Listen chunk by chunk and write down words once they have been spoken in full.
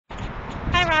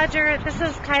Roger. This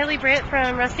is Kylie Britt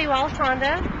from Rusty Wallis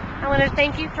Honda. I want to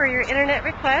thank you for your internet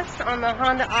request on the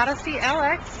Honda Odyssey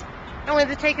LX. I wanted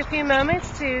to take a few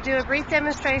moments to do a brief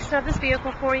demonstration of this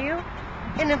vehicle for you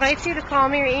and invite you to call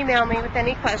me or email me with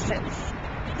any questions.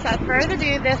 So without further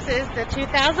ado, this is the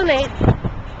 2008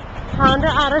 Honda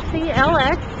Odyssey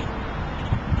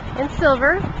LX in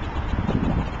silver.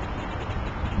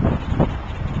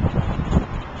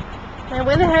 I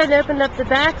went ahead and opened up the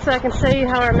back so I can show you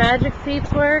how our magic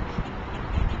seats work.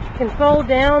 You can fold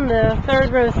down the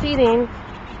third row seating.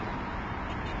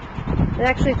 It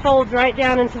actually folds right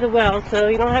down into the well, so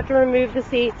you don't have to remove the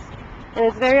seats. And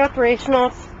it's very operational.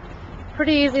 It's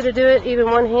pretty easy to do it, even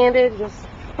one-handed. Just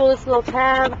pull this little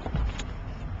tab,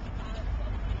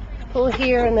 pull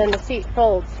here, and then the seat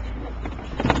folds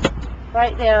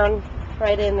right down,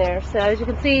 right in there. So as you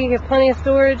can see, you have plenty of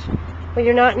storage, but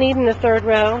you're not needing the third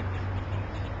row.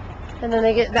 And then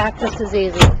they get back just as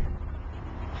easy.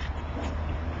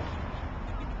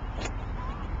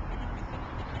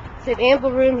 So you have ample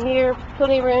room here,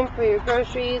 plenty of room for your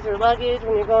groceries or luggage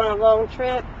when you're going on a long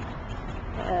trip.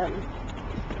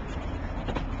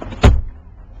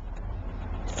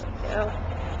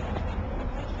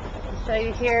 Show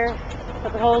you here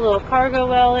what the whole little cargo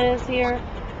well is here.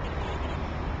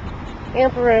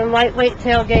 Ample room, lightweight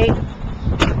tailgate.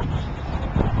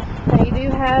 Now you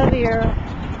do have your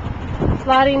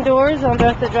sliding doors on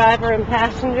both the driver and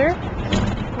passenger.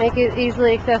 Make it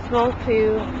easily accessible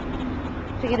to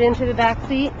get into the back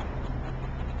seat.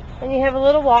 And you have a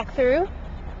little walk-through.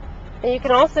 And you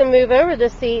can also move over the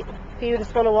seat if you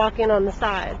just want to walk in on the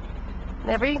side.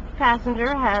 And every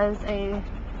passenger has a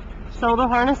shoulder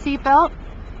harness seat belt.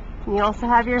 And you also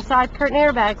have your side curtain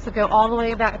airbags that go all the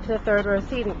way back to the third row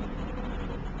seating.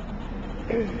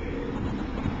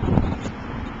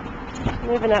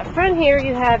 Moving up front here,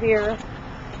 you have your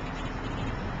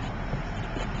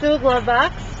dual glove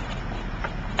box.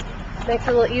 Makes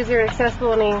it a little easier to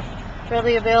accessible any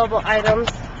readily available items,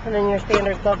 and then your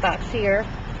standard glove box here.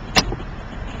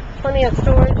 Plenty of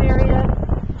storage area.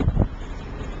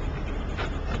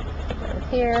 Right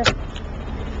here.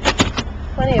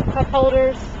 Plenty of cup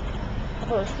holders.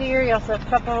 Here, you also have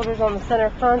cup holders on the center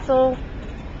console,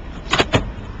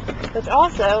 which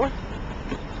also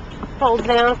folds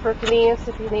down for convenience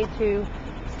if you need to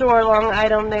store a long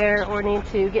item there or need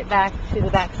to get back to the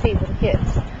back seat with the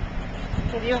kids.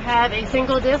 You do have a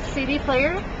single disc CD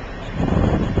player,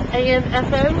 AM,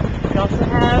 FM. You also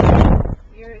have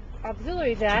your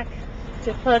auxiliary jack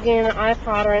to plug in an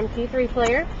iPod or MP3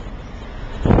 player.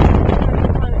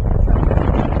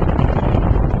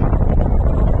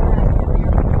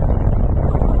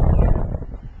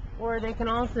 Or they can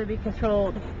also be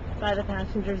controlled by the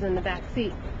passengers in the back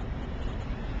seat.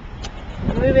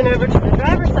 Moving over to the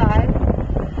driver's side,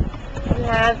 you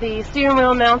have the steering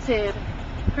wheel mounted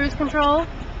cruise control,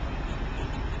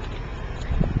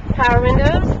 power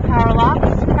windows, power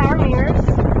locks, power mirrors.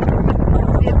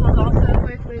 This vehicle is also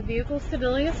equipped with vehicle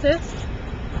stability assist.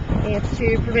 It's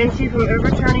to prevent you from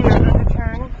overturning or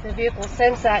underturning. The vehicle will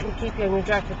sense that and keep you on your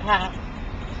directed path.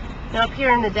 Now up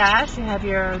here in the dash, you have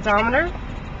your odometer.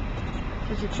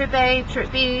 There's your trip A,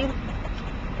 trip B,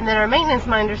 and then our maintenance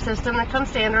minder system that comes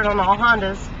standard on all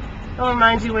Hondas. It'll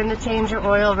remind you when to change your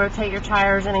oil, rotate your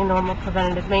tires, any normal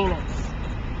preventative maintenance.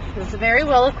 This is a very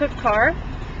well-equipped car.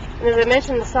 And as I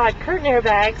mentioned, the side curtain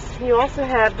airbags, you also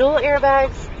have dual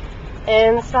airbags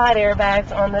and side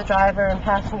airbags on the driver and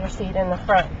passenger seat in the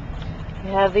front.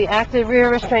 You have the active rear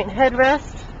restraint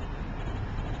headrest,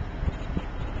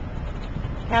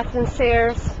 captain's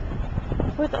chairs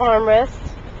with armrest.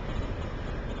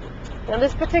 Now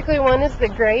this particular one is the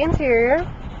gray interior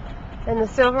and the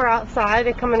silver outside.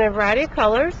 They come in a variety of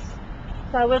colors.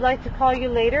 So I would like to call you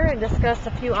later and discuss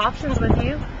a few options with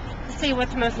you to see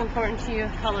what's most important to you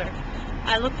of color.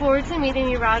 I look forward to meeting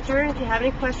you, Roger. And if you have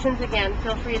any questions, again,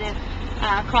 feel free to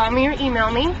call me or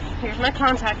email me. Here's my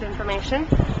contact information.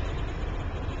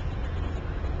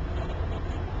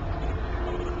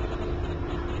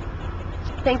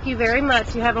 Thank you very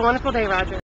much. You have a wonderful day, Roger.